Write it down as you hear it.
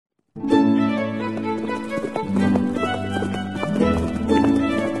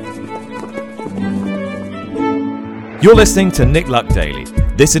You're listening to Nick Luck Daily.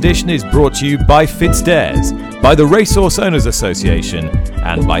 This edition is brought to you by FitzDares, by the Racehorse Owners Association,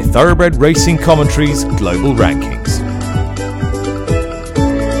 and by Thoroughbred Racing Commentary's Global Rankings.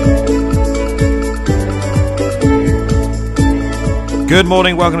 Good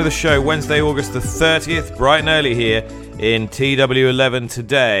morning, welcome to the show. Wednesday, August the 30th, bright and early here in TW11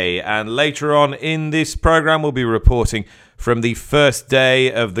 today. And later on in this programme, we'll be reporting from the first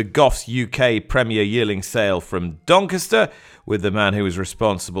day of the GOFFS UK Premier Yearling Sale from Doncaster, with the man who was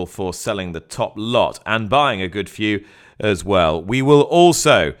responsible for selling the top lot and buying a good few as well. We will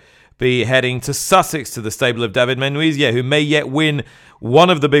also be heading to Sussex to the stable of David Menuisier, who may yet win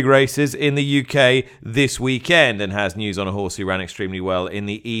one of the big races in the UK this weekend, and has news on a horse who ran extremely well in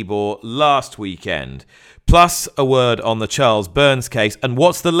the Ebor last weekend. Plus a word on the Charles Burns case and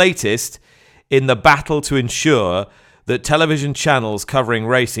what's the latest in the battle to ensure that television channels covering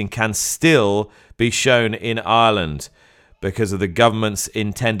racing can still be shown in Ireland because of the government's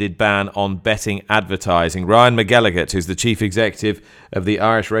intended ban on betting advertising. Ryan McElligott, who's the Chief Executive of the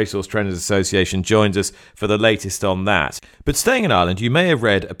Irish Racehorse Trainers Association, joins us for the latest on that. But staying in Ireland, you may have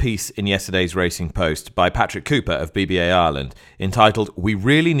read a piece in yesterday's Racing Post by Patrick Cooper of BBA Ireland entitled, "We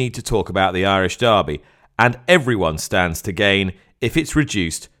really need to talk about the Irish Derby, and everyone stands to gain if it's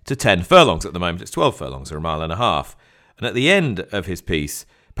reduced to 10 furlongs. At the moment, it's 12 furlongs, or a mile and a half. And at the end of his piece,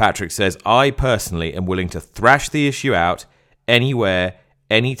 Patrick says, I personally am willing to thrash the issue out anywhere,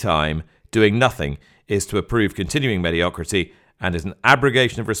 anytime. Doing nothing is to approve continuing mediocrity and is an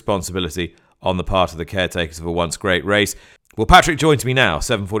abrogation of responsibility on the part of the caretakers of a once great race." Well, Patrick joins me now,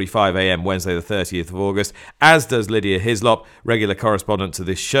 7:45am, Wednesday the 30th of August, as does Lydia Hislop, regular correspondent to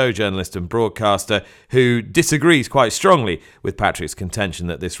this show, journalist and broadcaster, who disagrees quite strongly with Patrick's contention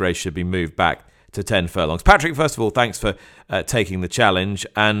that this race should be moved back to 10 furlongs. Patrick, first of all, thanks for taking the challenge.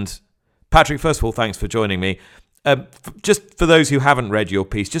 And Patrick, first of all, thanks for joining me. Just for those who haven't read your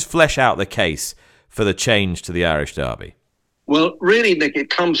piece, just flesh out the case for the change to the Irish Derby. Well, really, Nick, it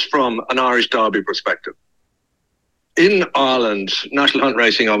comes from an Irish Derby perspective. In Ireland, national hunt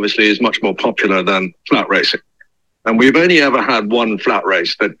racing obviously is much more popular than flat racing. And we've only ever had one flat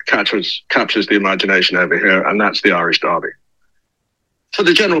race that captures the imagination over here, and that's the Irish Derby. For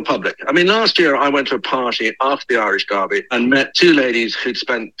the general public, I mean, last year I went to a party after the Irish Derby and met two ladies who'd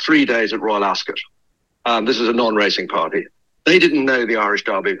spent 3 days at Royal Ascot. This is a non-racing party. They didn't know the Irish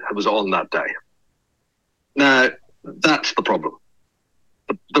Derby was on that day. Now, that's the problem.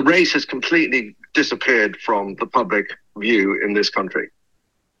 The race has completely disappeared from the public view in this country,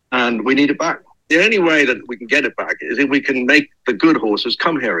 and we need it back. The only way that we can get it back is if we can make the good horses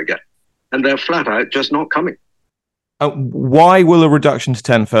come here again, and they're flat out just not coming. Why will a reduction to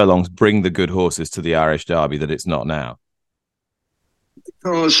 10 furlongs bring the good horses to the Irish Derby that it's not now?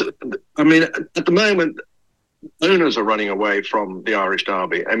 Because, I mean, at the moment, owners are running away from the Irish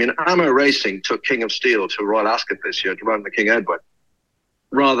Derby. I mean, Ammo Racing took King of Steel to Royal Ascot this year to run the King Edward,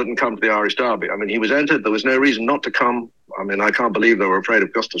 rather than come to the Irish Derby. I mean, he was entered. There was no reason not to come. I mean, I can't believe they were afraid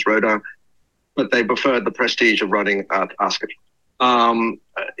of Gustus Rodin, but they preferred the prestige of running at Ascot.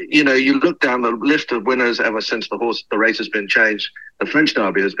 You know, you look down the list of winners ever since the race has been changed. The French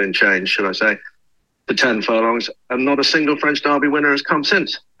Derby has been changed, should I say, to 10 furlongs, and not a single French Derby winner has come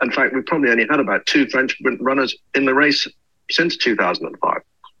since. In fact, we've probably only had about 2 French runners in the race since 2005.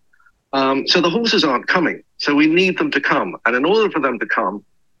 So the horses aren't coming. So we need them to come. And in order for them to come,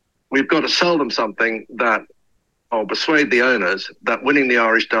 we've got to sell them something that, or persuade the owners that winning the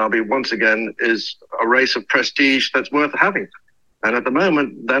Irish Derby once again is a race of prestige that's worth having. And at the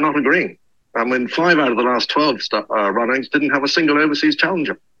moment, they're not agreeing. I mean, 5 out of the last 12 runnings didn't have a single overseas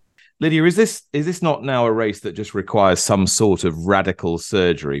challenger. Lydia, is this not now a race that just requires some sort of radical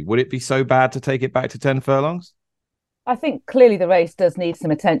surgery? Would it be so bad to take it back to 10 furlongs? I think clearly the race does need some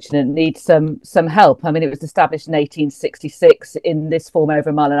attention and needs some help. I mean, it was established in 1866 in this form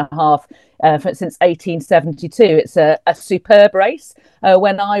over a mile and a half since 1872. It's a superb race.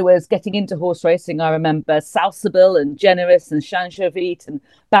 When I was getting into horse racing, I remember Salsabil and Generous and Chanchovite and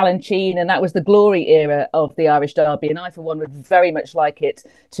Balanchine, and that was the glory era of the Irish Derby. And I, for one, would very much like it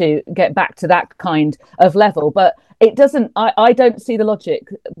to get back to that kind of level. But it doesn't. I don't see the logic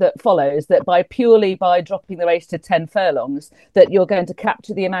that follows that by dropping the race to 10 furlongs, that you're going to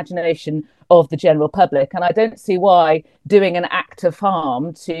capture the imagination of the general public. And I don't see why doing an act of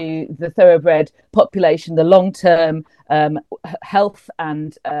harm to the thoroughbred population, the long-term health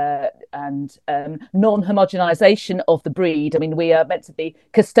and non-homogenization of the breed. I mean, we are meant to be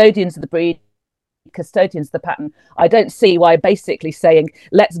custodians of the breed, custodians of the pattern, I don't see why basically saying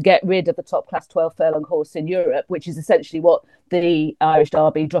let's get rid of the top class 12 furlong horse in Europe, which is essentially what the Irish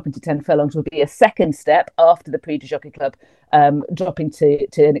Derby dropping to 10 furlongs would be a second step after the Prix du Jockey Club dropping to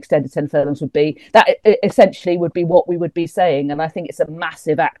an extended 10 furlongs would be. That essentially would be what we would be saying. And I think it's a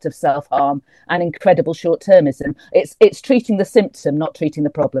massive act of self-harm and incredible short-termism. It's treating the symptom, not treating the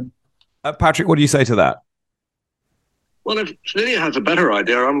problem. Patrick, what do you say to that? Well, if Lydia has a better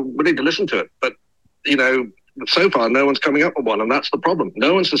idea, I'm willing to listen to it. But, so far, no one's coming up with one, and that's the problem.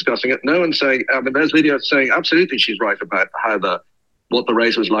 No one's discussing it. No one's saying, there's Lydia saying absolutely she's right about what the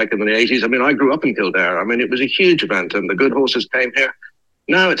race was like in the 80s. I mean, I grew up in Kildare. I mean, it was a huge event, and the good horses came here.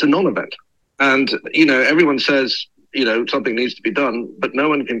 Now it's a non-event. And, everyone says, something needs to be done, but no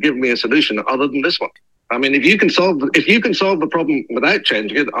one can give me a solution other than this one. I mean, if you can solve the problem without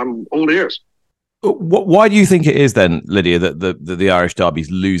changing it, I'm all ears. Why do you think it is then, Lydia, that the Irish Derby is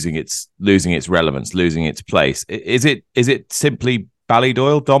losing its relevance, losing its place? Is it simply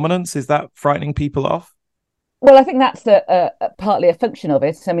Ballydoyle dominance? Is that frightening people off? Well, I think that's partly a function of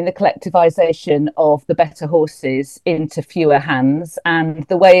it. I mean, the collectivisation of the better horses into fewer hands, and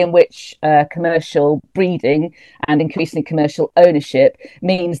the way in which commercial breeding and increasingly commercial ownership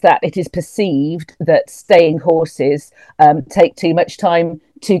means that it is perceived that staying horses take too much time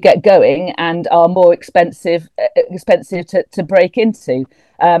to get going and are more expensive to break into.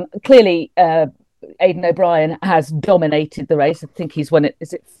 Clearly, Aidan O'Brien has dominated the race. I think he's won it,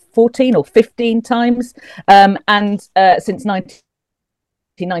 is it 14 or 15 times, and since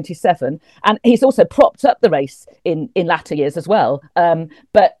 1997, and he's also propped up the race in latter years as well.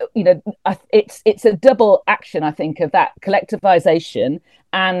 But it's a double action, I think, of that collectivization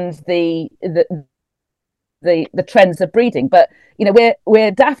and the trends of breeding. But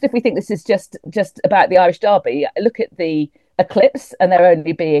we're daft if we think this is just about the Irish Derby. Look at the Eclipse, and there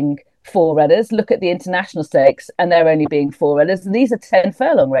only being 4 runners. Look at the international stakes, and there only being 4 runners. And these are 10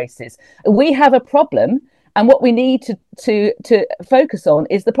 furlong races. We have a problem, and what we need to focus on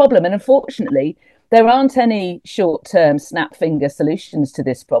is the problem. And unfortunately, there aren't any short-term snap finger solutions to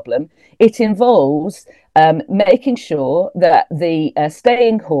this problem. It involves making sure that the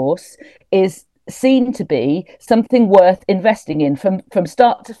staying horse is seen to be something worth investing in from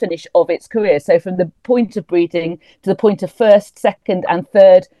start to finish of its career. So from the point of breeding to the point of first, second and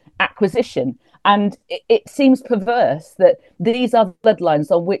third acquisition. And it seems perverse that these are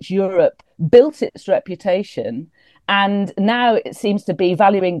bloodlines on which Europe built its reputation, and now it seems to be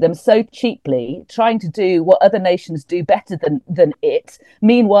valuing them so cheaply, trying to do what other nations do better than it.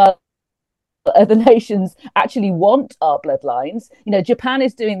 Meanwhile, other nations actually want our bloodlines. Japan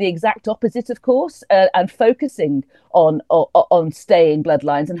is doing the exact opposite, of course, and focusing on staying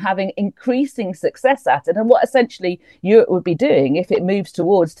bloodlines and having increasing success at it. And what essentially Europe would be doing if it moves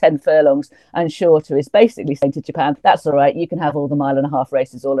towards 10 furlongs and shorter is basically saying to Japan, that's all right, you can have all the 1.5 mile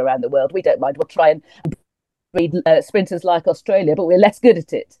races all around the world. We don't mind. We'll try and breed sprinters like Australia, but we're less good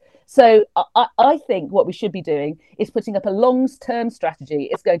at it. So I think what we should be doing is putting up a long-term strategy.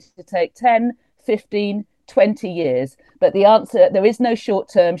 It's going to take 10, 15, 20 years. But the answer, there is no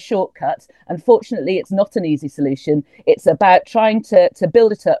short-term shortcut. Unfortunately, it's not an easy solution. It's about trying to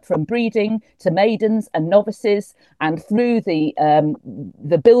build it up from breeding to maidens and novices, and through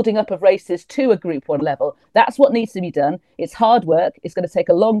the building up of races to a Group 1 level. That's what needs to be done. It's hard work. It's going to take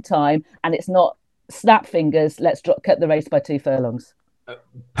a long time, and it's not snap fingers. Let's cut the race by 2 furlongs.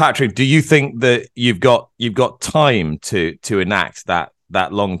 Patrick, do you think that you've got time to enact that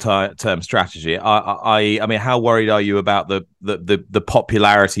long-term strategy? I mean, how worried are you about the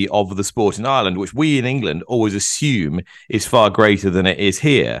popularity of the sport in Ireland, which we in England always assume is far greater than it is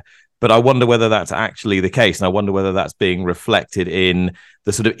here? But I wonder whether that's actually the case, and I wonder whether that's being reflected in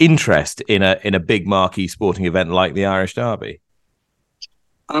the sort of interest in a big marquee sporting event like the Irish Derby.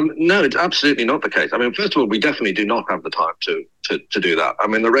 No, it's absolutely not the case. I mean, first of all, we definitely do not have the time to do that. I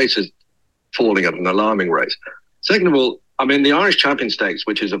mean, the race is falling at an alarming rate. Second of all, I mean, the Irish Champion Stakes,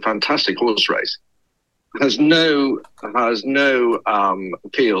 which is a fantastic horse race, has no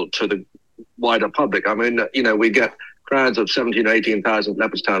appeal to the wider public. I mean, we get crowds of 17,000 or 18,000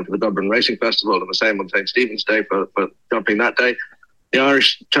 Leopardstown for the Dublin Racing Festival, and the same on St. Stephen's Day for jumping that day. The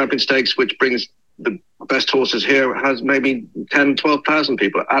Irish Champion Stakes, which brings the best horses here, has maybe 10,000, 12,000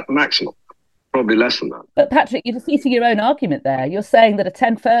 people at maximum, probably less than that. But Patrick, you're defeating your own argument there. You're saying that a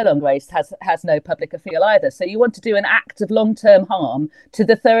 10 furlong race has no public appeal either. So you want to do an act of long-term harm to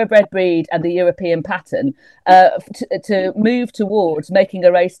the thoroughbred breed and the European pattern to move towards making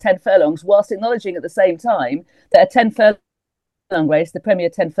a race 10 furlongs, whilst acknowledging at the same time that a 10 furlong furlong race, the Premier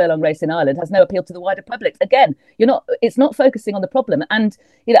 10 furlong race in Ireland, has no appeal to the wider public. Again, it's not focusing on the problem. And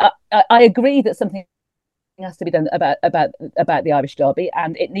I agree that something has to be done about the Irish Derby,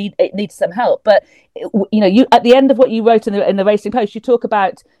 and it needs some help. But you at the end of what you wrote in the Racing Post, you talk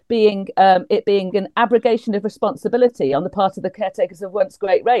about it being an abrogation of responsibility on the part of the caretakers of once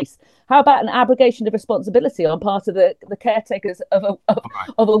great race. How about an abrogation of responsibility on part of the caretakers of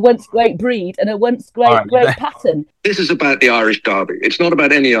a once great breed and a once great pattern? This is about the Irish Derby. It's not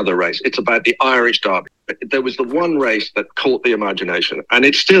about any other race. It's about the Irish Derby. There was the one race that caught the imagination, and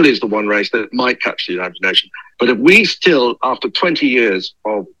it still is the one race that might catch the imagination. But if we still, after 20 years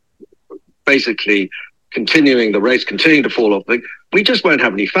of basically continuing the race, continuing to fall off, we just won't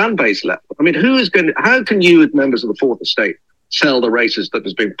have any fan base left. I mean, how can you, as members of the Fourth Estate, sell the races that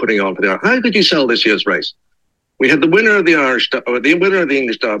has been putting on for the Irish? How could you sell this year's race? We had the winner of the winner of the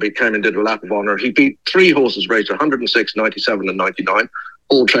English Derby came and did a lap of honour. He beat 3 horses raced 106, 97 and 99,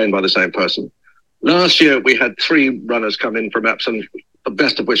 all trained by the same person. Last year, we had 3 runners come in from Epsom, the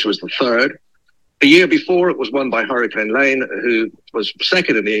best of which was the third. The year before, it was won by Hurricane Lane, who was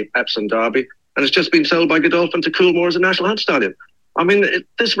second in the Epsom Derby, and has just been sold by Godolphin to Coolmore as a National Hunt Stallion. I mean,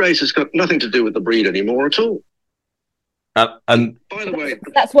 this race has got nothing to do with the breed anymore at all. And by the way,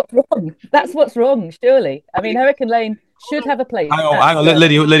 that's what's wrong. That's what's wrong, surely. I mean, Hurricane Lane should have a place. Hang on,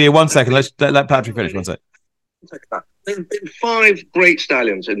 Lydia, 1 second. Let's let Patrick finish. 1 second. There have been 5 great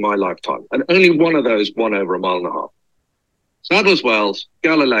stallions in my lifetime, and only one of those won over a mile and a half. Sadler's Wells,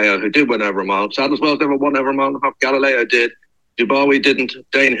 Galileo, who did win over a mile. Sadler's Wells never won over a mile and a half. Galileo did. Dubawi didn't.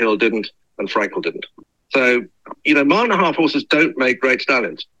 Danehill didn't. And Frankel didn't. So, mile and a half horses don't make great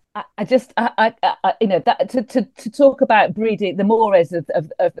stallions. To talk about breeding, the mores of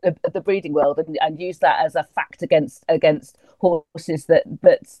the breeding world, and use that as a fact against horses that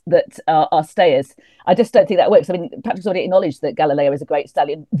are stayers. I just don't think that works. I mean, Patrick's already acknowledged that Galileo is a great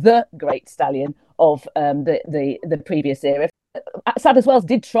stallion, the great stallion of the previous era. Sadler's Wells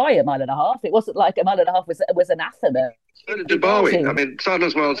did try a mile and a half. It wasn't like a mile and a half was anathema. So did Dubawi. I mean,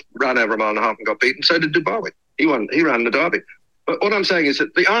 Sadler's Wells ran over a mile and a half and got beaten. So did Dubawi. He ran the Derby. But what I'm saying is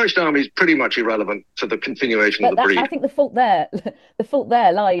that the Irish Derby is pretty much irrelevant to the continuation of the breed. I think the fault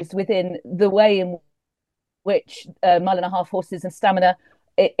there lies within the way in which mile and a half horses and stamina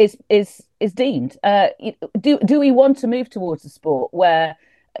is deemed. Do we want to move towards a sport where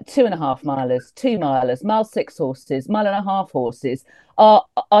 2.5 milers, 2 milers, mile 6 horses, mile and a half horses are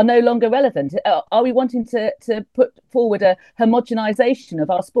no longer relevant? Are we wanting to put forward a homogenisation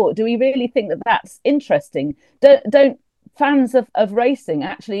of our sport? Do we really think that that's interesting? Don't fans of racing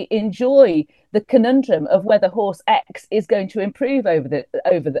actually enjoy the conundrum of whether horse X is going to improve over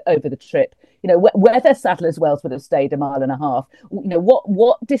the trip? Whether Sadler's Wells would have stayed a mile and a half.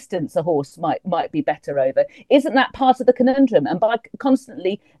 What distance a horse might be better over. Isn't that part of the conundrum? And by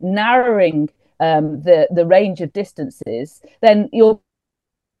constantly narrowing the range of distances, then you're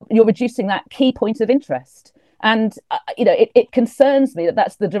reducing that key point of interest. And it concerns me that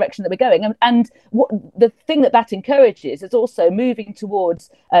that's the direction that we're going. And what the thing that encourages is also moving towards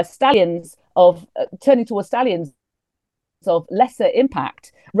turning towards stallions of lesser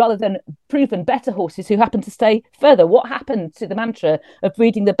impact rather than proven better horses who happen to stay further. What happened to the mantra of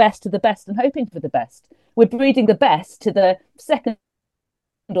breeding the best to the best and hoping for the best? We're breeding the best to the second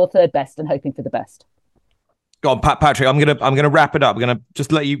or third best and hoping for the best. Go on, Patrick. I'm gonna wrap it up. I'm gonna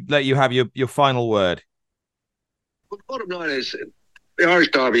just let you have your final word. Well, the bottom line is the Irish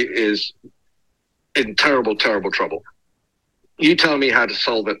Derby is in terrible, terrible trouble. You tell me how to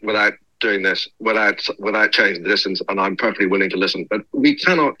solve it without doing this, without changing the distance, and I'm perfectly willing to listen. But we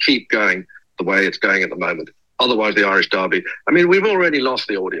cannot keep going the way it's going at the moment. Otherwise, the Irish Derby, I mean, we've already lost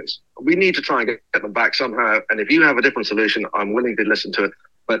the audience. We need to try and get them back somehow. And if you have a different solution, I'm willing to listen to it.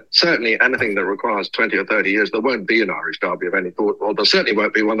 But certainly anything that requires 20 or 30 years, there won't be an Irish Derby of any sort, or there certainly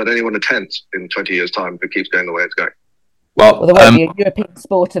won't be one that anyone attends in 20 years' time if it keeps going the way it's going. Well, there won't be a European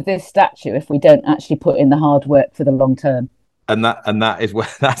sport of this stature if we don't actually put in the hard work for the long term. And that's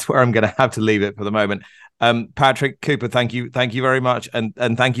where I'm going to have to leave it for the moment. Patrick Cooper, thank you very much, and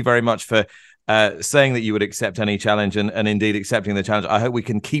thank you very much for saying that you would accept any challenge and indeed accepting the challenge. I hope we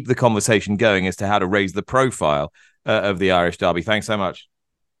can keep the conversation going as to how to raise the profile of the Irish Derby. Thanks so much.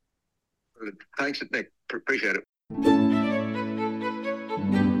 Thanks, Nick. Appreciate it.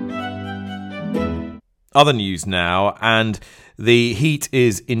 Other news now, and the heat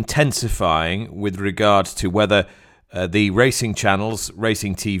is intensifying with regard to whether the racing channels,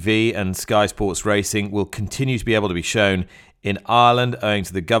 Racing TV and Sky Sports Racing, will continue to be able to be shown in Ireland owing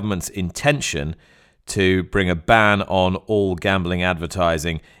to the government's intention to bring a ban on all gambling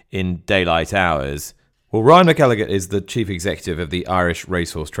advertising in daylight hours Well, Ryan McElligott is the chief executive of the Irish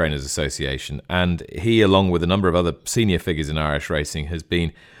Racehorse Trainers Association, and he, along with a number of other senior figures in Irish racing, has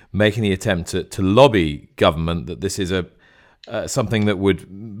been making the attempt to lobby government that this is something that would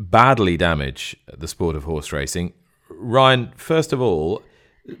badly damage the sport of horse racing. Ryan, first of all,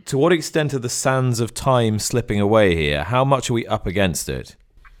 to what extent are the sands of time slipping away here? How much are we up against it?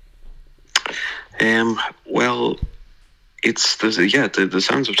 Well, the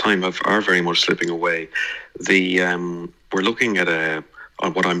sands of time are very much slipping away. We're looking at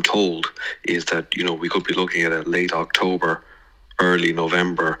what I'm told is that, we could be looking at a late October, early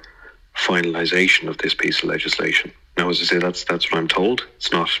November finalisation of this piece of legislation. Now, as I say, that's what I'm told.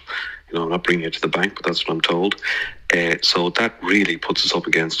 It's not, I'm not bringing it to the bank, but that's what I'm told. So that really puts us up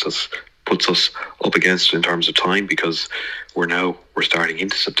against it in terms of time, because we're starting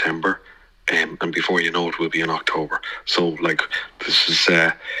into September, and before you know it, we'll be in October. So, this is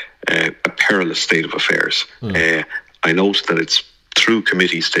a perilous state of affairs. I note that it's through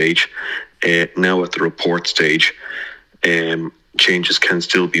committee stage, now at the report stage. Changes can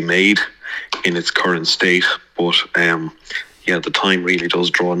still be made in its current state, but the time really does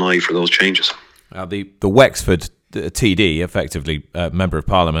draw nigh for those changes. The Wexford TD, effectively Member of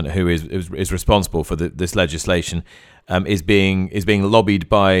Parliament, who is responsible for this legislation, is being lobbied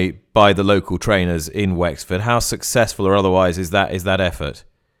by the local trainers in Wexford. How successful or otherwise is that effort?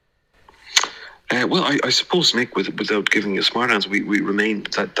 Well, I suppose, Nick, without giving you a smart answer, we remain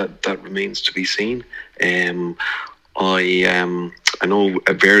that remains to be seen. I know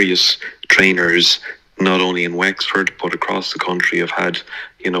various trainers, not only in Wexford but across the country, have had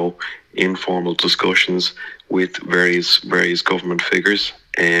informal discussions with various government figures,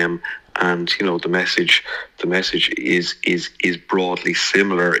 and the message is broadly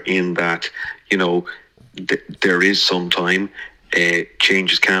similar in that there is some time,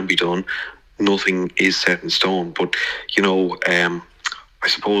 changes can be done, nothing is set in stone, but I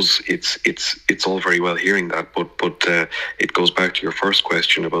suppose it's all very well hearing that, but it goes back to your first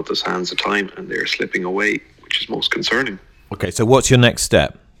question about the sands of time, and they're slipping away, which is most concerning. Okay, so what's your next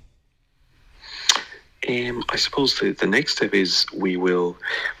step? I suppose the next step is we will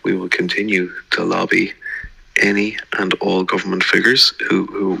continue to lobby any and all government figures who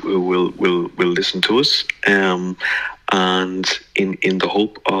will listen to us, and in the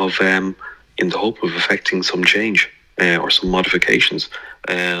hope of effecting some change or some modifications.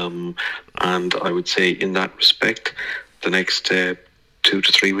 And I would say, in that respect, the next 2 to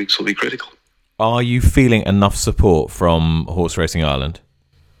 3 weeks will be critical. Are you feeling enough support from Horse Racing Ireland?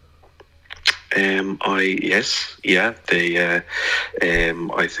 I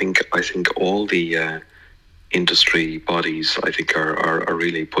think all the industry bodies, I think, are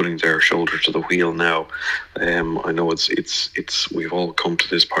really putting their shoulder to the wheel now. I know it's we've all come to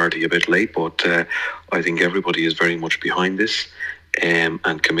this party a bit late, but I think everybody is very much behind this,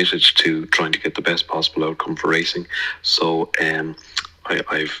 and committed to trying to get the best possible outcome for racing. So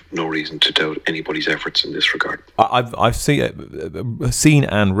I've no reason to doubt anybody's efforts in this regard. I've seen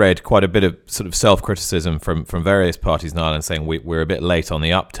and read quite a bit of sort of self-criticism from various parties in Ireland, saying we're a bit late on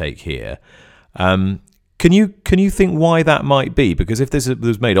the uptake here. Can you think why that might be? Because if this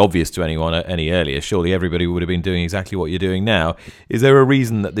was made obvious to anyone any earlier, surely everybody would have been doing exactly what you're doing now. Is there a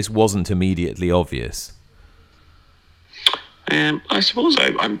reason that this wasn't immediately obvious? I suppose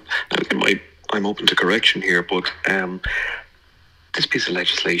I'm open to correction here, but this piece of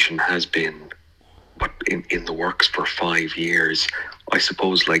legislation has been in the works for 5 years. I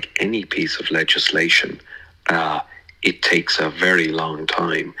suppose, like any piece of legislation, it takes a very long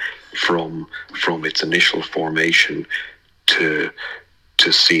time from its initial formation to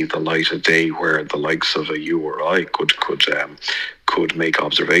see the light of day, where the likes of a you or I could make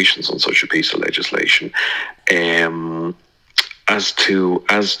observations on such a piece of legislation. As to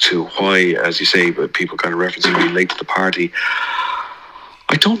why, as you say, but people kind of referencing me late to the party,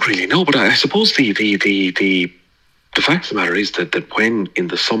 I don't really know. But I suppose the fact of the matter is that when in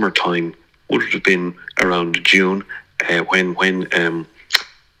the summertime, would it have been around June, when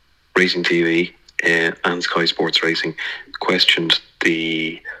Racing TV and Sky Sports Racing questioned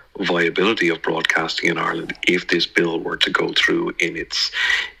the viability of broadcasting in Ireland if this bill were to go through in its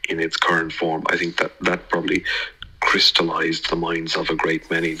current form, I think that probably crystallised the minds of a great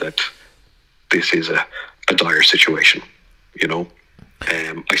many that this is a dire situation.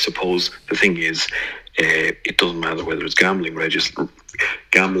 I suppose the thing is, it doesn't matter whether it's gambling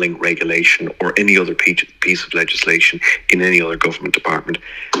regulation or any other piece of legislation in any other government department.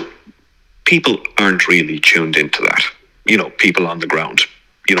 People aren't really tuned into that. People on the ground.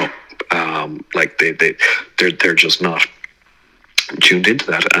 They're just not. tuned into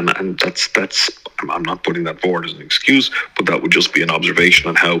that, and that's I'm not putting that forward as an excuse, but that would just be an observation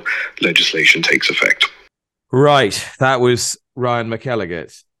on how legislation takes effect. Right, that was Ryan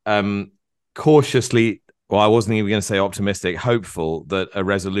McElligott. Cautiously, well, I wasn't even going to say optimistic, hopeful that a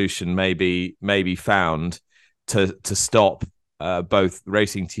resolution may be found to stop both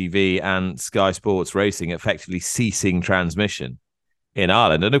Racing TV and Sky Sports Racing effectively ceasing transmission in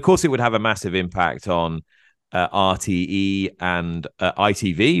Ireland. And of course, it would have a massive impact on RTE and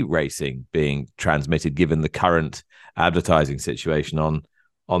ITV racing being transmitted, given the current advertising situation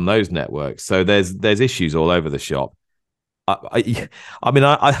on those networks. So there's issues all over the shop. I mean,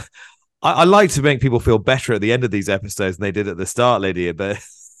 I like to make people feel better at the end of these episodes than they did at the start, Lydia, but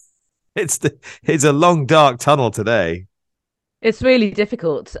it's a long, dark tunnel today. It's really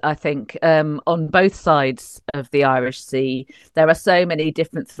difficult, I think, on both sides of the Irish Sea. There are so many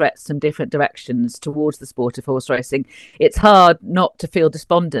different threats from different directions towards the sport of horse racing. It's hard not to feel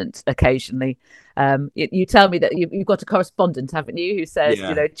despondent occasionally. You tell me that you've got a correspondent, haven't you, who says,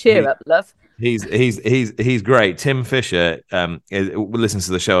 cheer up, love. He's great. Tim Fisher listens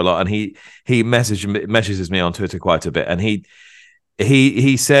to the show a lot, and he messages me on Twitter quite a bit, and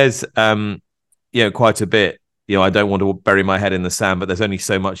he says quite a bit. I don't want to bury my head in the sand, but there's only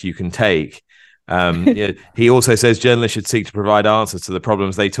so much you can take. He also says journalists should seek to provide answers to the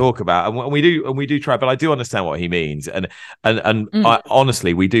problems they talk about, and we do try. But I do understand what he means, and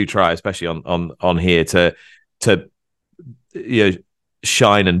honestly, we do try, especially on here, to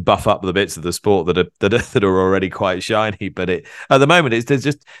shine and buff up the bits of the sport that are already quite shiny. But at the moment,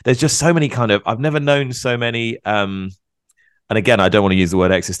 there's just so many kind of, I've never known so many. And again, I don't want to use the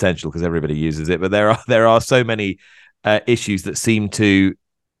word existential because everybody uses it, but there are so many issues that seem to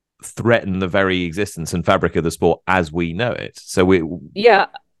threaten the very existence and fabric of the sport as we know it. So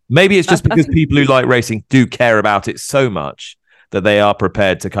maybe it's just because people who like racing do care about it so much that they are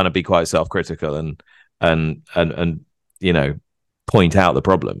prepared to kind of be quite self-critical and point out the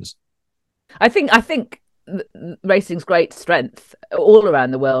problems. I think racing's great strength all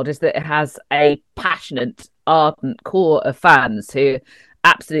around the world is that it has a passionate, ardent core of fans who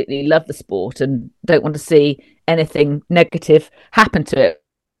absolutely love the sport and don't want to see anything negative happen to it.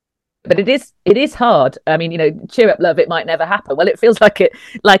 But it is hard. I mean, cheer up, love, it might never happen. Well, it feels like it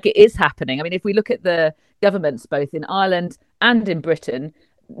is happening. I mean, if we look at the governments both in Ireland and in Britain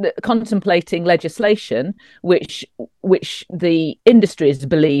contemplating legislation which the industries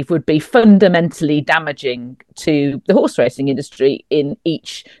believe would be fundamentally damaging to the horse racing industry in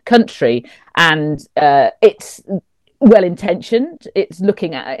each country, and it's well intentioned. It's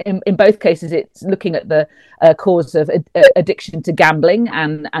looking at, in both cases, it's looking at the cause of addiction to gambling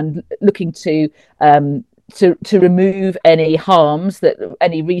and looking to remove any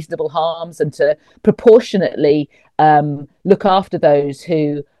reasonable harms, and to proportionately look after those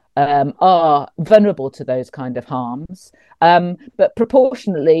who are vulnerable to those kind of harms. But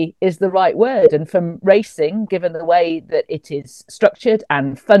proportionately is the right word. And from racing, given the way that it is structured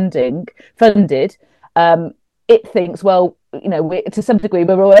and funded, it thinks, well, to some degree,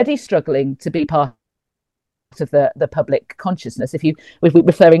 we're already struggling to be part of the public consciousness. If we're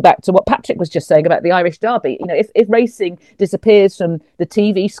referring back to what Patrick was just saying about the Irish Derby, if racing disappears from the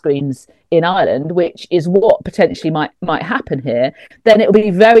TV screens in Ireland, which is what potentially might happen here, then it will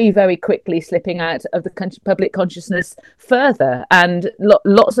be very, very quickly slipping out of the public consciousness further. And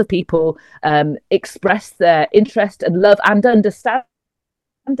lots of people express their interest and love and understanding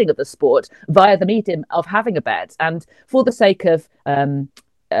of the sport via the medium of having a bet. And for the sake of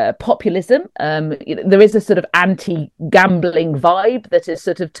populism, there is a sort of anti-gambling vibe that has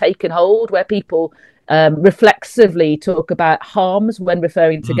sort of taken hold, where people reflexively talk about harms when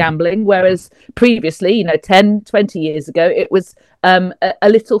referring to gambling, whereas previously, 10, 20 years ago, it was a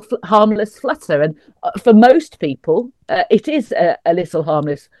little harmless flutter. And for most people, it is a little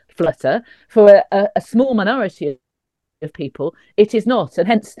harmless flutter. For a small minority of people, it is not, and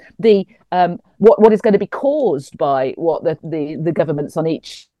hence the what is going to be caused by what the governments on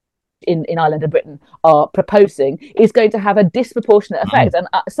each in Ireland and Britain are proposing is going to have a disproportionate effect. And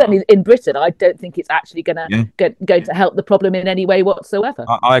certainly in Britain, I don't think it's actually going to help the problem in any way whatsoever.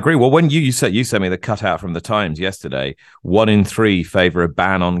 I agree. Well, when you sent me the cutout from the Times yesterday, 1 in 3 favour a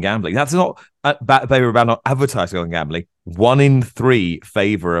ban on gambling. That's not favour a ban on advertising on gambling. 1 in 3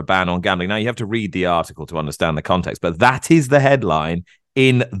 favour a ban on gambling. Now, you have to read the article to understand the context, but that is the headline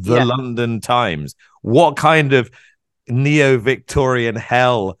in the London Times. What kind of neo-Victorian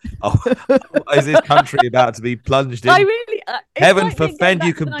hell is this country about to be plunged in? Heaven forfend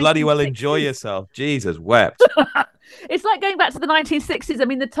you can bloody well enjoy yourself. Jesus wept. It's like going back to the 1960s. I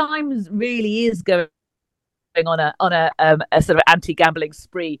mean, the Times really is going on a sort of anti-gambling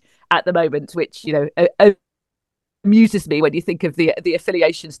spree at the moment, which amuses me when you think of the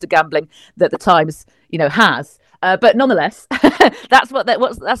affiliations to gambling that the Times has. But nonetheless, that's what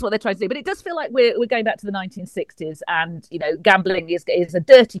they're trying to do. But it does feel like we're going back to the 1960s, and gambling is a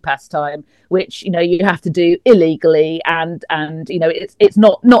dirty pastime, which you have to do illegally, and it's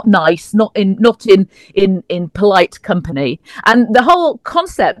not nice, not in polite company. And the whole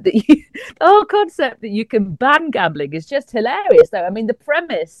concept that you can ban gambling is just hilarious, though. I mean, the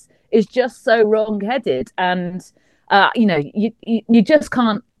premise is just so wrong-headed, and you just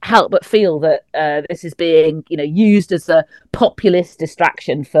can't help but feel that this is being used as a populist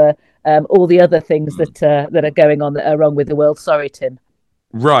distraction for all the other things that are going on that are wrong with the world. Sorry, Tim.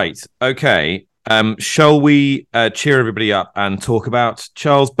 Right. Okay. Shall we cheer everybody up and talk about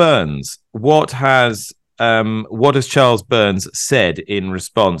Charles Burns? What has Charles Burns said in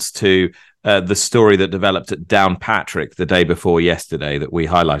response to the story that developed at Downpatrick the day before yesterday that we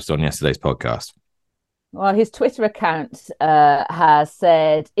highlighted on yesterday's podcast? Well, his Twitter account has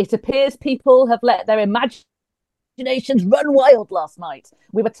said, "It appears people have let their imaginations run wild last night.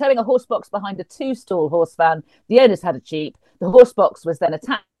 We were towing a horse box behind a 2-stall horse van. The owners had a Jeep. The horse box was then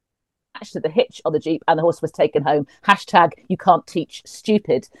attached to the hitch on the Jeep, and the horse was taken home. # you can't teach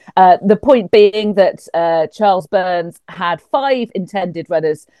stupid." The point being that Charles Burns had 5 intended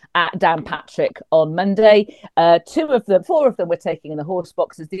runners at Downpatrick on Monday. 4 of them were taken in the horse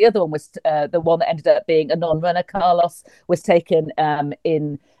boxes. The other one was the one that ended up being a non-runner. Carlos was taken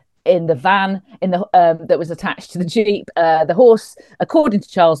in the van that was attached to the Jeep. The horse, according to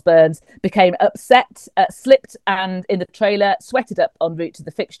Charles Burns, became upset, slipped and in the trailer, sweated up en route to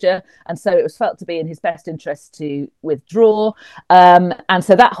the fixture, and so it was felt to be in his best interest to withdraw. And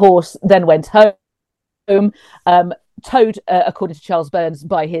so that horse then went home, towed, according to Charles Burns,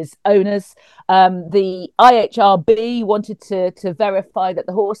 by his owners. The IRTA wanted to verify that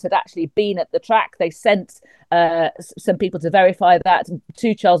the horse had actually been at the track. They sent some people to verify that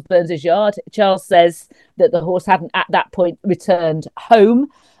to Charles Burns's yard. Charles says that the horse hadn't at that point returned home,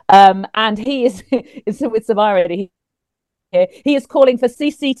 and he is with some irony. He is calling for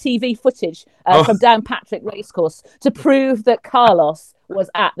CCTV footage from Downpatrick Racecourse to prove that Carlos was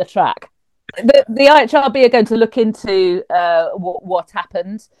at the track. The IHRB are going to look into what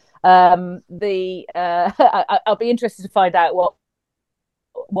happened. I'll be interested to find out what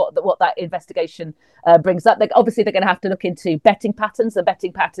that investigation brings up. Obviously, they're going to have to look into betting patterns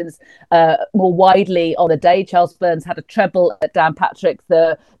more widely on the day. Charles Burns had a treble at Downpatrick.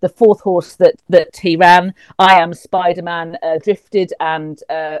 The 4th horse that he ran, I Am Spider-Man, drifted and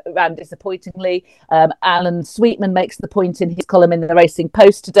ran disappointingly. Alan Sweetman makes the point in his column in the Racing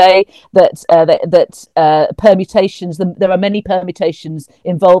Post today that permutations, there are many permutations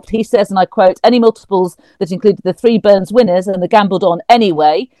involved. He says, and I quote, "Any multiples that included the 3 Burns winners and the gambled on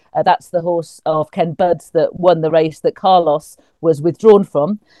anyway," that's the horse of Ken Budds that won the race that Carlos was withdrawn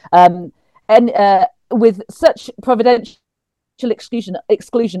from, and with such providential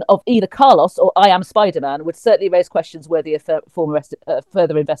exclusion of either Carlos or I Am Spider-Man would certainly raise questions worthy of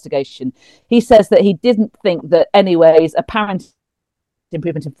further investigation. He says that he didn't think that anyways apparent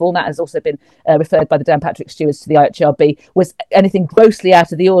improvement in form, that has also been referred by the Downpatrick stewards to the IHRB, was anything grossly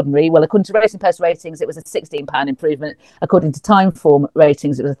out of the ordinary. Well, according to Racing Post ratings, it was a £16 improvement. According to Timeform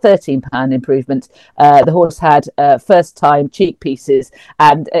ratings, it was a £13 improvement. The horse had first-time cheek pieces,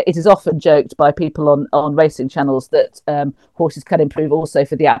 and it is often joked by people on racing channels that horses can improve also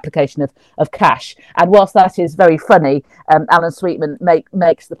for the application of cash. And whilst that is very funny, Alan Sweetman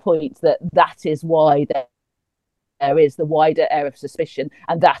makes the point that is why there is the wider air of suspicion,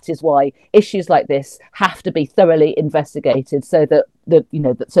 and that is why issues like this have to be thoroughly investigated, so that the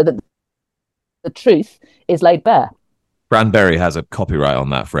truth is laid bare. Branberry has a copyright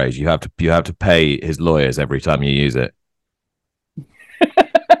on that phrase. You have to pay his lawyers every time you use it.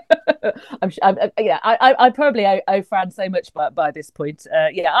 I probably owe Fran so much by this point.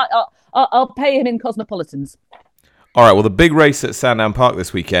 I'll pay him in Cosmopolitans. All right, well, the big race at Sandown Park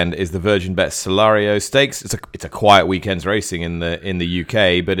this weekend is the Virgin Bet Solario Stakes. It's a quiet weekend's racing in the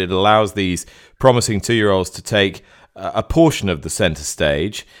UK, but it allows these promising 2-year-olds to take a portion of the centre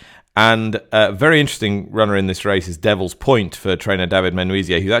stage. And a very interesting runner in this race is Devil's Point for trainer David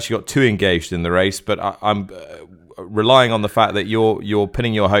Menuisier, who's actually got 2 engaged in the race. But I'm relying on the fact that you're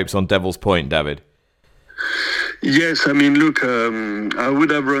pinning your hopes on Devil's Point, David. Yes, I mean, look, I would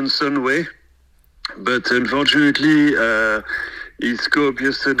have run Sunway. But unfortunately, his scope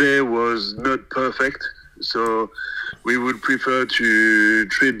yesterday was not perfect. So we would prefer to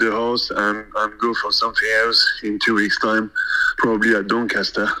treat the horse and go for something else in 2 weeks' time, probably at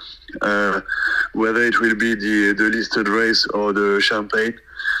Doncaster, whether it will be the listed race or the Champagne.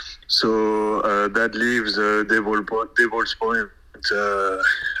 So that leaves Devil's Point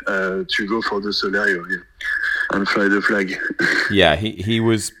to go for the Solario and fly the flag. Yeah, he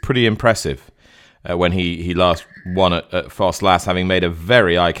was pretty impressive when he last won at Foss Lass, having made a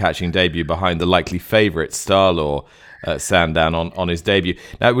very eye-catching debut behind the likely favourite Starlaw Sandown on his debut.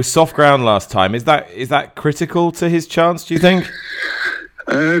 Now, it was soft ground last time. Is that critical to his chance, do you think?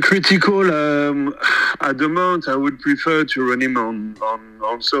 Critical. At the moment, I would prefer to run him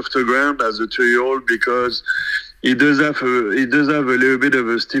on softer ground as a 2-year-old, because he does have a little bit of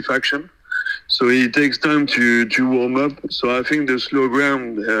a stiff action. So it takes time to warm up. So I think the slow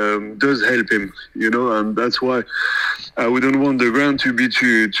ground does help him, and that's why I wouldn't want the ground to be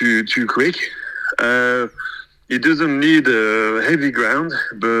too quick. It doesn't need heavy ground.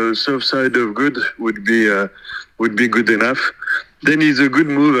 The soft side of good would be good enough. Then he's a good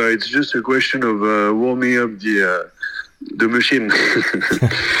mover. It's just a question of warming up the machine.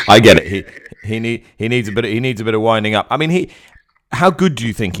 I get it. He needs a bit of winding up. I mean, how good do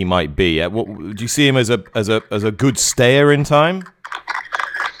you think he might be? Do you see him as a good stayer in time?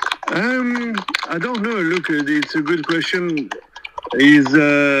 I don't know. Look, it's a good question. He's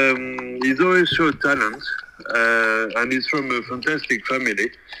always showed talent, and he's from a fantastic family.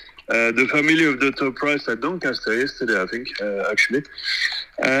 The family of the top prize at Doncaster yesterday, I think, actually.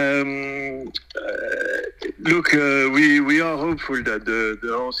 Look, we are hopeful that the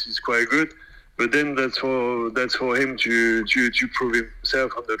horse is quite good, but then that's for him to prove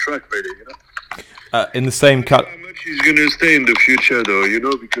himself on the track, really. In the same cut. How much he's going to stay in the future,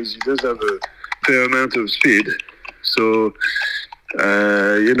 though, because he does have a fair amount of speed. So,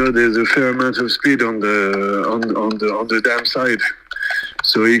 there's a fair amount of speed on the dam side.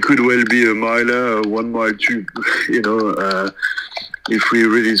 So he could well be a miler, 1 mile too, if we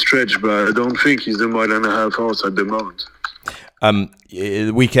really stretch. But I don't think he's a 1.5 mile horse at the moment.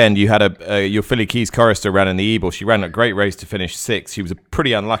 The weekend you had your filly Keys Chorister ran in the Ebel. She ran a great race to finish 6th. She was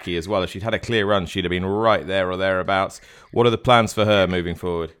pretty unlucky as well. If she'd had a clear run, she'd have been right there or thereabouts. What are the plans for her moving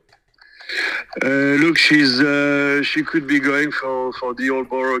forward? Look, she could be going for the Old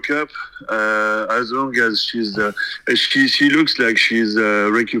Borough Cup as long as she looks like she's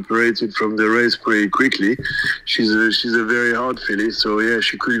recuperated from the race pretty quickly. She's a very hard filly, so yeah,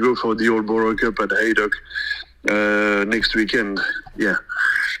 she could go for the Old Borough Cup at Haydock next weekend. Yeah,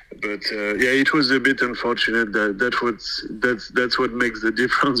 but it was a bit unfortunate. That's what makes the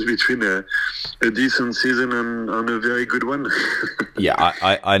difference between a decent season and a very good one. Yeah,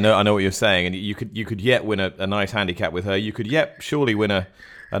 I know what you're saying, and you could yet win a nice handicap with her. You could yet surely win a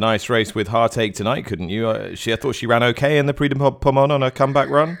nice race with Heartache tonight, couldn't you? I thought she ran okay in the Prix de Pomone on her comeback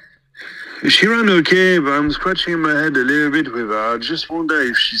run. She ran okay, but I'm scratching my head a little bit with her. I just wonder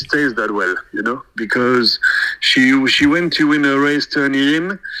if she stays that well, because she went to win a race turning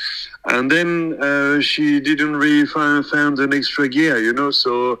in, and then she didn't really found an extra gear,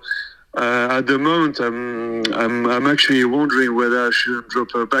 So at the moment, I'm actually wondering whether I should drop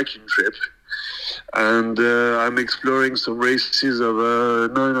her back in trip, and I'm exploring some races of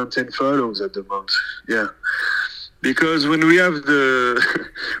 9 and 10 furlongs at the moment. Yeah. Because when we have the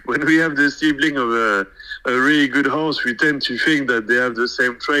sibling of a really good horse, we tend to think that they have the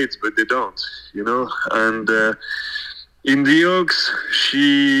same traits, but they don't, And in the Oaks,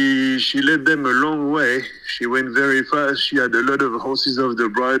 she led them a long way. She went very fast. She had a lot of horses off the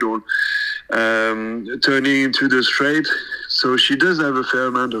bridle, turning into the straight. So she does have a fair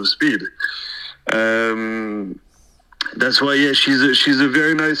amount of speed. That's why, yeah, she's a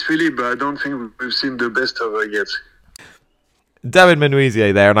very nice filly, but I don't think we've seen the best of her yet. David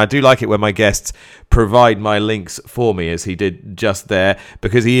Menuisier there, and I do like it when my guests provide my links for me, as he did just there,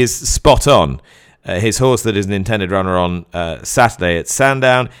 because he is spot on. His horse that is an intended runner on Saturday at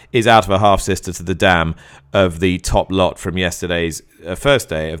Sandown is out of a half-sister to the dam of the top lot from yesterday's first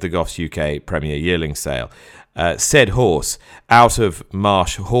day of the GOFFS UK Premier Yearling Sale. Said horse, Out of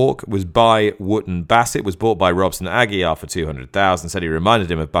Marsh Hawk, was by Wootton Bassett, was bought by Robson Aguiar for $200,000, said he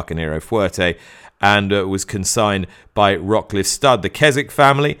reminded him of Bucanero Fuerte, and was consigned by Rockcliffe Stud, the Keswick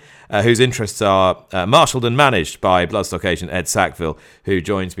family, whose interests are marshalled and managed by bloodstock agent Ed Sackville, who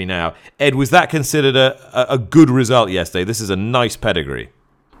joins me now. Ed, was that considered a good result yesterday? This is a nice pedigree.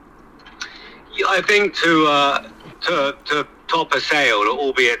 Yeah, I think to top a sale,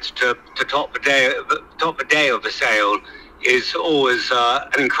 albeit to top the day of the sale, is always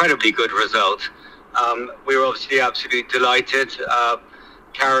an incredibly good result. We were obviously absolutely delighted.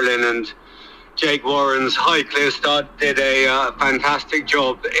 Carolyn and Jake Warren's Highclere stud did a fantastic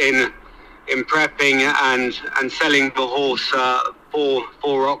job in prepping and selling the horse for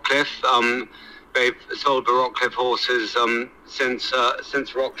Rockcliffe. They've sold the Rockcliffe horses since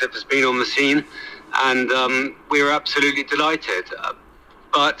Rockcliffe has been on the scene, and we were absolutely delighted.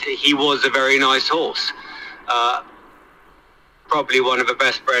 But he was a very nice horse, probably one of the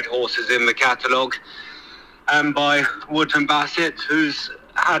best bred horses in the catalogue, and by Wootton Bassett, who's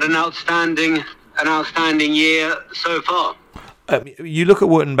had an outstanding year so far. You look at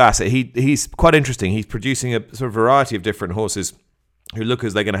Wootton Bassett, he's quite interesting. He's producing a sort of variety of different horses who look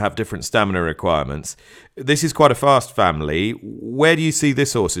as they're going to have different stamina requirements. This is quite a fast family. Where do you see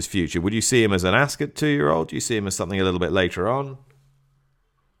this horse's future? Would you see him as an Ascot 2-year-old? Do you see him as something a little bit later on?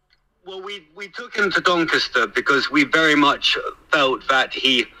 Well, we took him to Doncaster because we very much felt that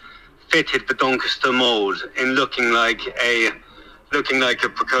he fitted the Doncaster mould in looking like a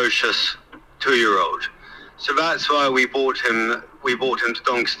precocious 2-year-old. So that's why we bought him to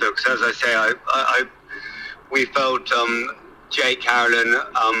Doncaster. Because as I say, we felt Jake Carolyn,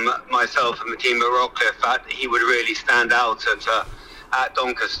 myself, and the team at Rockcliffe that he would really stand out at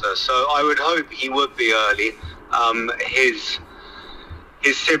Doncaster. So I would hope he would be early. His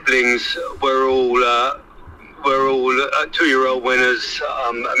siblings were all 2-year-old winners,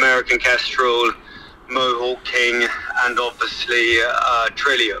 American Kestrel, Mohawk King, and obviously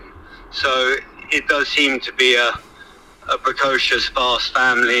Trillium. So it does seem to be a precocious, fast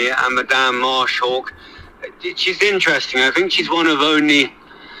family. And Madame Marshhawk, she's interesting. I think she's one of only...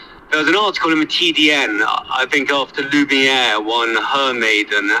 There was an article in the TDN, I think after Lumiere won her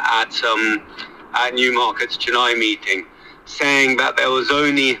maiden at Newmarket's July meeting, saying that there was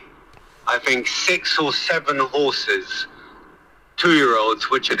only, I think, 6 or 7 horses, 2-year-olds,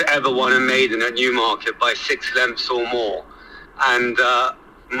 which had ever won a maiden at Newmarket by 6 lengths or more. And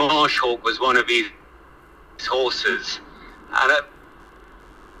Marshhawk was one of these horses. And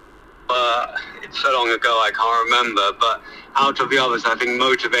it's so long ago I can't remember, but out of the others, I think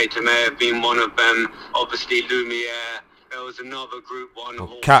Motivator may have been one of them. Obviously, Lumiere. There was another Group 1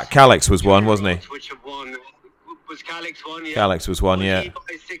 horse. Calix was one, wasn't he? Which have won... Was Calix one? Yeah. Calix was one, yeah.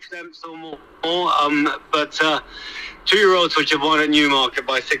 By 6 lengths or more. But 2-year-olds which have won at Newmarket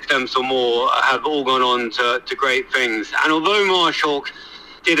by 6 lengths or more have all gone on to great things. And although Marshhawk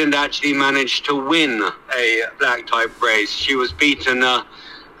didn't actually manage to win a black type race, she was beaten a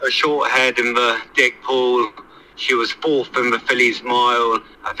short head in the Dick Pool. She was 4th in the Fillies Mile.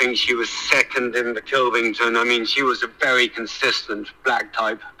 I think she was 2nd in the Kilvington. I mean, she was a very consistent black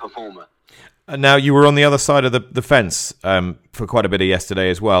type performer. Now, you were on the other side of the fence for quite a bit of yesterday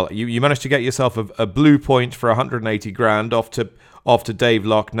as well. You managed to get yourself a blue point for 180 grand off to Dave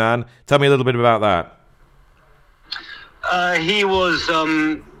Lochnan. Tell me a little bit about that. He was,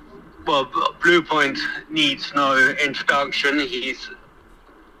 Blue Point needs no introduction. He's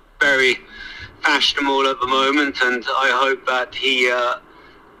very fashionable at the moment, and I hope that he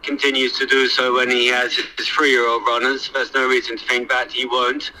continues to do so when he has his 3-year-old runners. There's no reason to think that he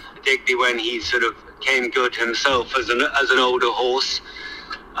won't, particularly when he sort of came good himself as an older horse.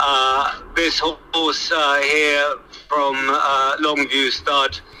 This horse here from Longview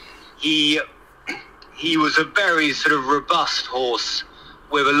Stud, he was a very sort of robust horse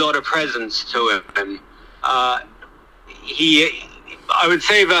with a lot of presence to him. I would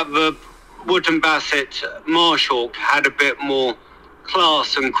say that the Wootton Bassett Marshhawk had a bit more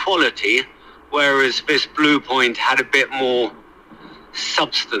class and quality, whereas this Blue Point had a bit more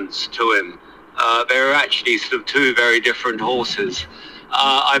substance to him. They were actually sort of 2 very different horses.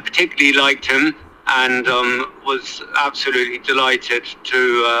 I particularly liked him and was absolutely delighted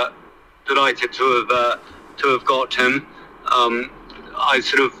to have got him. I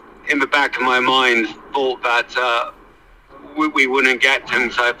sort of, in the back of my mind, thought that we wouldn't get him,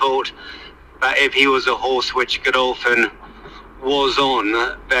 because I thought that if he was a horse which Godolphin was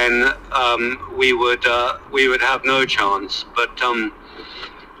on, then we would have no chance. But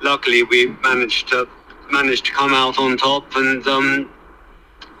luckily, we managed to come out on top, and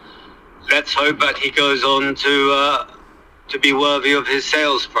let's hope that he goes on to be worthy of his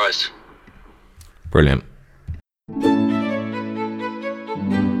sales price. Brilliant.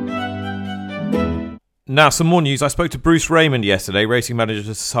 Now, some more news. I spoke to Bruce Raymond yesterday, racing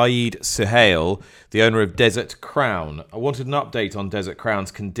manager Saeed Suhail, the owner of Desert Crown. I wanted an update on Desert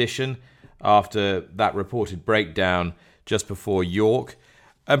Crown's condition after that reported breakdown just before York.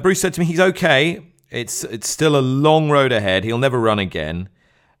 And Bruce said to me he's okay. It's still a long road ahead. He'll never run again.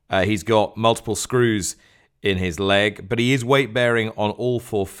 He's got multiple screws in his leg, but he is weight-bearing on all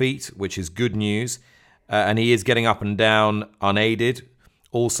 4 feet, which is good news. And he is getting up and down unaided,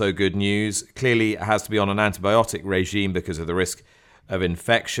 Also good news. Clearly has to be on an antibiotic regime because of the risk of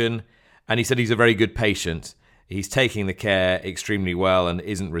infection. And he said he's a very good patient. He's taking the care extremely well and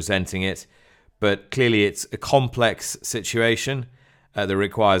isn't resenting it. But clearly it's a complex situation that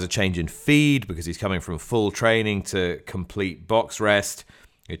requires a change in feed because he's coming from full training to complete box rest.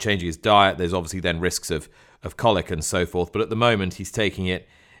 You're changing his diet. There's obviously then risks of colic and so forth. But at the moment, he's taking it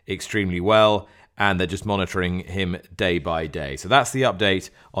extremely well, and they're just monitoring him day by day. So that's the update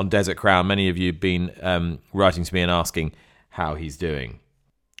on Desert Crown. Many of you have been writing to me and asking how he's doing.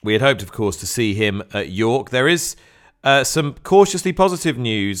 We had hoped, of course, to see him at York. There is some cautiously positive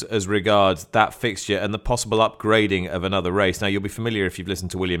news as regards that fixture and the possible upgrading of another race. Now, you'll be familiar if you've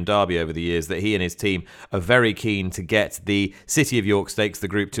listened to William Darby over the years that he and his team are very keen to get the City of York Stakes, the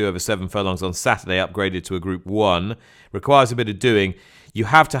Group 2 over 7 furlongs on Saturday, upgraded to a Group 1. Requires a bit of doing. You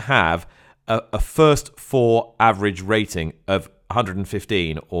have to have a first four average rating of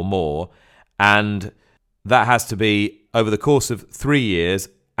 115 or more, and that has to be over the course of 3 years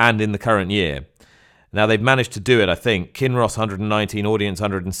and in the current year. Now, they've managed to do it, I think. Kinross 119, Audience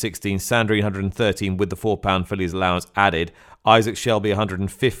 116, Sandrine 113 with the £4 fillies allowance added. Isaac Shelby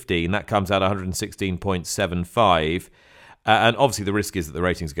 115, that comes out 116.75. And obviously the risk is that the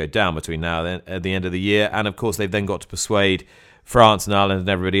ratings go down between now and at the end of the year. And of course, they've then got to persuade France and Ireland and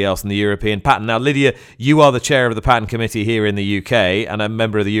everybody else in the European pattern. Now, Lydia, you are the chair of the pattern committee here in the UK and a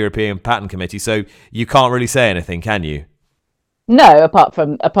member of the European pattern committee, so you can't really say anything, can you? No, apart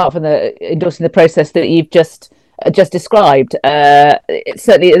from the endorsing the process that you've just described. It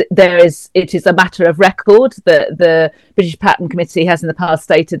is a matter of record that the British Pattern Committee has in the past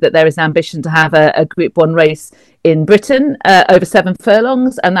stated that there is ambition to have a Group 1 race in Britain over 7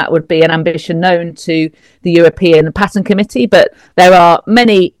 furlongs, and that would be an ambition known to the European Pattern Committee. But there are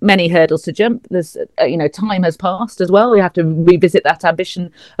many hurdles to jump. There's time has passed as well. We have to revisit that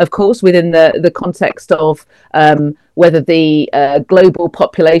ambition, of course, within the context of whether the global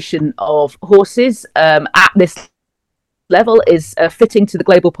population of horses at this level is fitting to the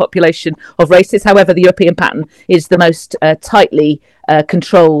global population of races. However, the European pattern is the most tightly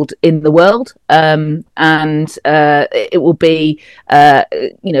controlled in the world, and it will be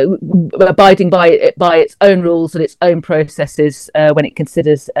abiding by its own rules and its own processes when it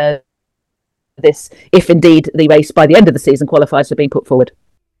considers this, if indeed the race by the end of the season qualifies for being put forward.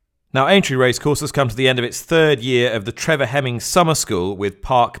 Now, Aintree Racecourse has come to the end of its third year of the Trevor Hemming Summer School with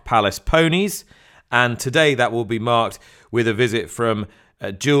Park Palace Ponies, and today that will be marked with a visit from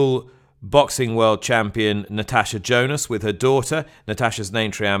dual boxing world champion Natasha Jonas with her daughter. Natasha's an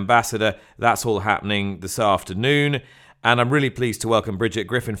Aintree ambassador. That's all happening this afternoon. And I'm really pleased to welcome Bridget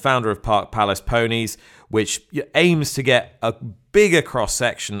Griffin, founder of Park Palace Ponies, which aims to get a bigger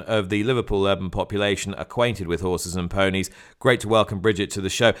cross-section of the Liverpool urban population acquainted with horses and ponies. Great to welcome Bridget to the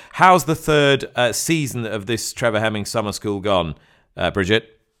show. How's the third season of this Trevor Hemming Summer School gone,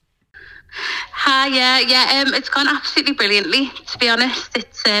 Bridget? Hi, yeah. It's gone absolutely brilliantly. To be honest,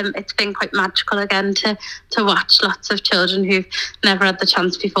 it's been quite magical again to watch lots of children who've never had the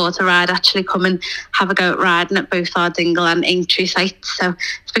chance before to ride actually come and have a go at riding at both our Dingle and Aintree sites. So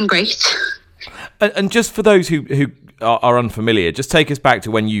it's been great. And just for those who are unfamiliar, just take us back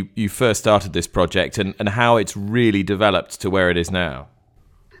to when you first started this project and how it's really developed to where it is now.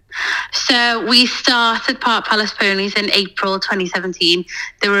 So we started Park Palace Ponies in April 2017.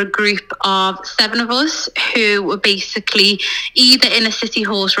 There were a group of 7 of us who were basically either inner city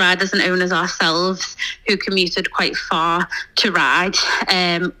horse riders and owners ourselves who commuted quite far to ride,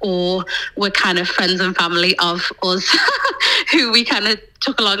 or were kind of friends and family of us who we kind of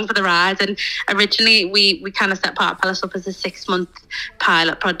took along for the ride. And originally we kind of set Park Palace up as a 6-month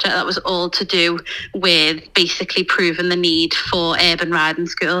pilot project that was all to do with basically proving the need for urban riding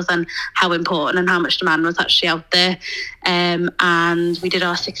schools and how important and how much demand was actually out there. And we did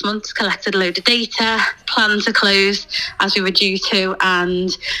our 6 months, collected a load of data, planned to close as we were due to,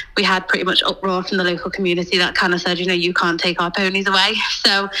 and we had pretty much uproar from the local community that kind of said, you can't take our ponies away.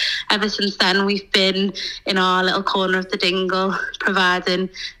 So ever since then we've been in our little corner of the Dingle providing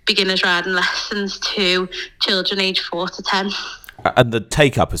beginners riding lessons to children aged 4 to 10. And the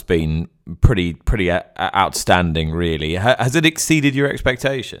take-up has been pretty outstanding, really. Has it exceeded your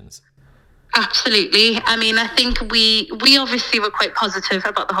expectations? Absolutely. I mean, I think we obviously were quite positive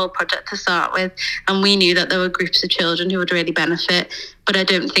about the whole project to start with, and we knew that there were groups of children who would really benefit, but I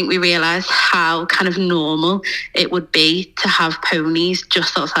don't think we realised how kind of normal it would be to have ponies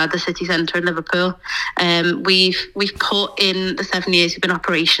just outside the city centre in Liverpool. We've put in the 7 years we've been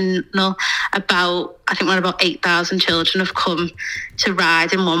operational I think about 8,000 children have come to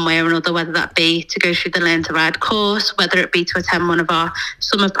ride in one way or another, whether that be to go through the Learn to Ride course, whether it be to attend one of our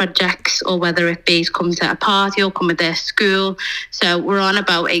summer projects, or whether it be to come to a party or come with their school. So we're on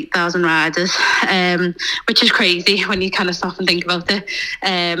about 8,000 riders, which is crazy when you kind of stop and think about it.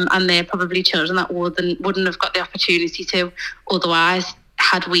 And they're probably children that wouldn't have got the opportunity to otherwise,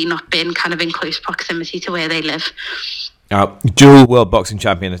 had we not been kind of in close proximity to where they live. Dual World Boxing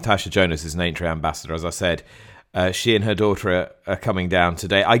Champion Natasha Jonas is an Aintree ambassador. As I said, she and her daughter are coming down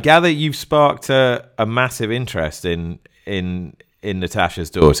today. I gather you've sparked a massive interest in Natasha's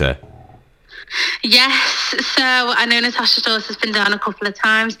daughter. Yes, so I know Natasha's daughter has been down a couple of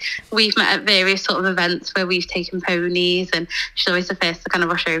times. We've met at various sort of events where we've taken ponies, and she's always the first to kind of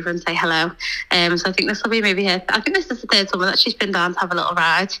rush over and say hello. So I think this will be maybe her. I think this is the third summer that she's been down to have a little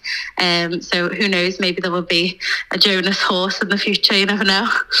ride. So who knows? Maybe there will be a Jonas horse in the future. You never know.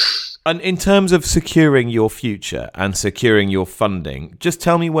 And in terms of securing your future and securing your funding, just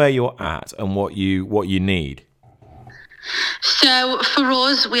tell me where you're at and what you need. So for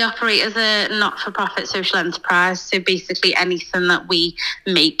us, we operate as a not-for-profit social enterprise. So basically anything that we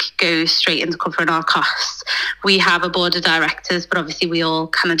make goes straight into covering our costs. We have a board of directors, but obviously we all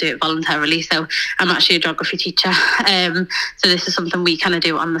kind of do it voluntarily. So I'm actually a geography teacher. So this is something we kind of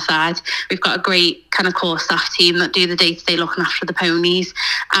do on the side. We've got a great kind of core staff team that do the day-to-day looking after the ponies.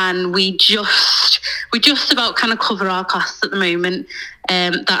 And we just about kind of cover our costs at the moment.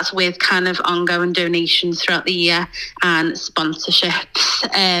 That's with kind of ongoing donations throughout the year and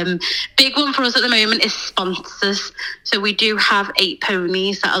sponsorships. Big one for us at the moment is sponsors. So we do have 8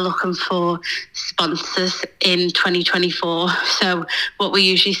 ponies that are looking for sponsors in 2024. So what we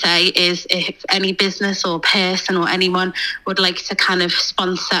usually say is, if any business or person or anyone would like to kind of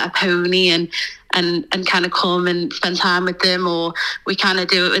sponsor a pony and kind of come and spend time with them, or we kind of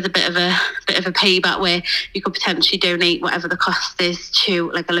do it with a bit of a payback where you could potentially donate whatever the cost is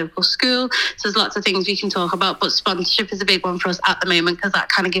to like a local school. So there's lots of things we can talk about, but sponsorship is a big one for us at the moment, because that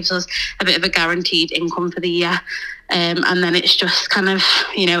kind of gives us a bit of a guaranteed income for the year. And then it's just kind of,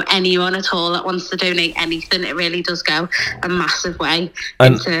 anyone at all that wants to donate anything, it really does go a massive way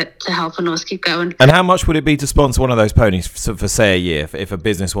into helping us keep going. And how much would it be to sponsor one of those ponies for say a year, if a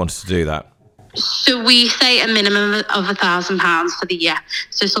business wanted to do that? So we say a minimum of £1,000 for the year.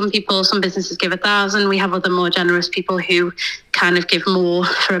 So some businesses give 1,000. We have other more generous people who kind of give more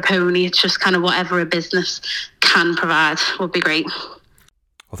for a pony. It's just kind of whatever a business can provide would be great.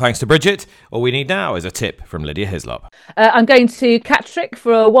 Well, thanks to Bridget. All we need now is a tip from Lydia Hislop. I'm going to Patrick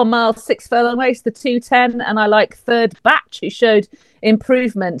for a 1 mile 6 furlong race, the 2:10, and I like Third Batch, who showed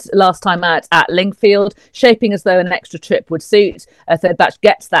improvement last time out at Lingfield, shaping as though an extra trip would suit. Third Batch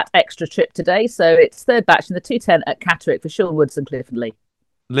gets that extra trip today, so it's Third Batch in the 2:10 at Catterick for Sean Woods and Clifford Lee.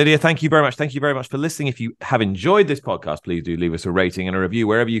 Lydia, thank you very much. Thank you very much for listening. If you have enjoyed this podcast, please do leave us a rating and a review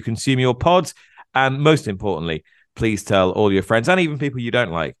wherever you consume your pods. And most importantly, please tell all your friends and even people you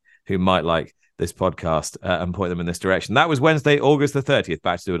don't like who might like this podcast and point them in this direction. That was Wednesday, August the 30th.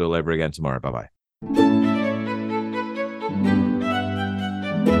 Back to do it all over again tomorrow. Bye-bye.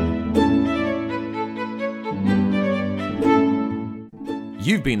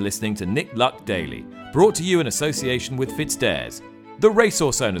 You've been listening to Nick Luck Daily, brought to you in association with FitzDares, the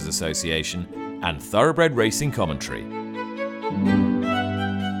Racehorse Owners Association, and Thoroughbred Racing Commentary.